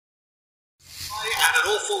an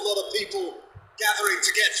awful lot of people gathering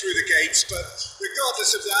to get through the gates, but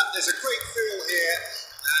regardless of that, there's a great feel here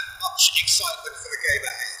and much excitement for the game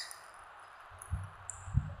ahead.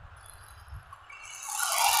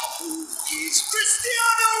 Who is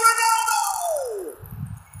Cristiano Ronaldo?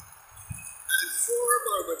 And for a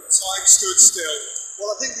moment, time stood still.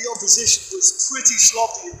 Well, I think the opposition was pretty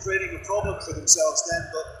sloppy in creating a problem for themselves then,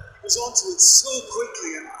 but he was onto it so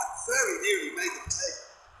quickly and very nearly made them pay.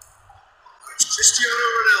 It's Cristiano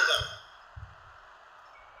Ronaldo.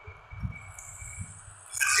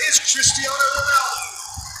 Here's Cristiano Ronaldo.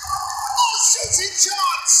 Oh, shooting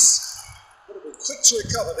chance! Would have been quick to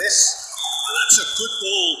recover this. And that's a good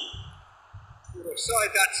ball. Good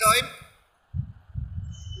offside that time.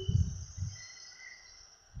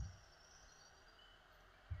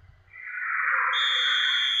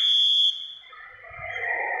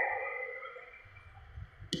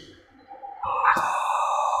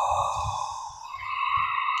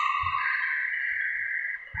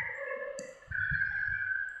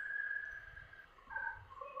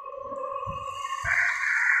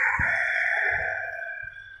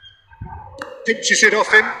 Pinches it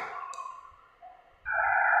off him.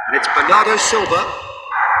 And it's Bernardo Silva.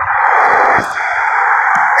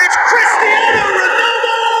 It's Cristiano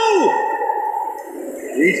Ronaldo!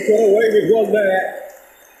 He's got away with one there.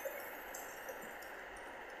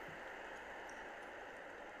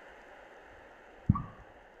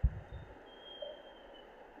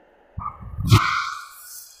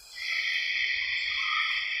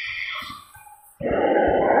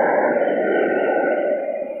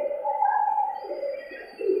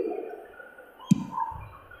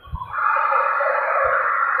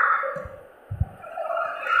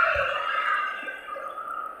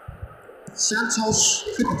 Santos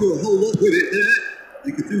couldn't do a whole lot with it there.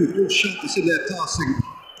 They could do with more sharpness in their passing.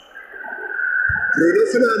 Bruno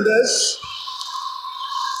Fernandes.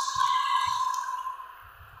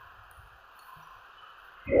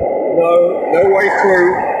 No way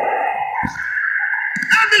through.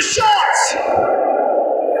 And the shot!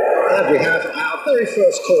 And we have our very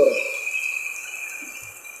first corner.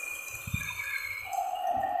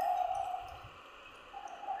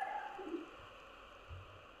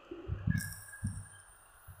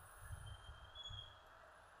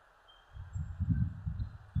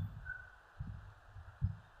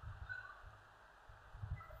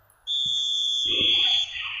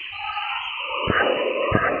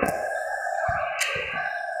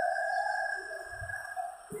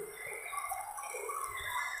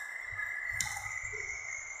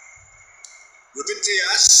 Ruben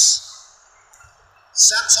Diaz.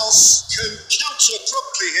 Santos can counter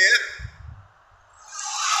promptly here.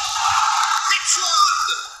 Hits one!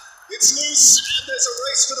 It's loose and there's a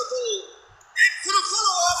race for the ball. In for the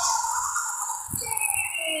follow-up!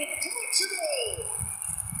 Goal! Portugal!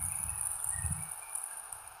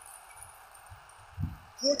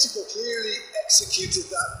 Portugal clearly executed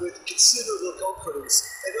that with considerable confidence.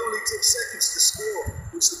 It only took seconds to score,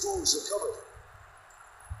 which the ball was recovered.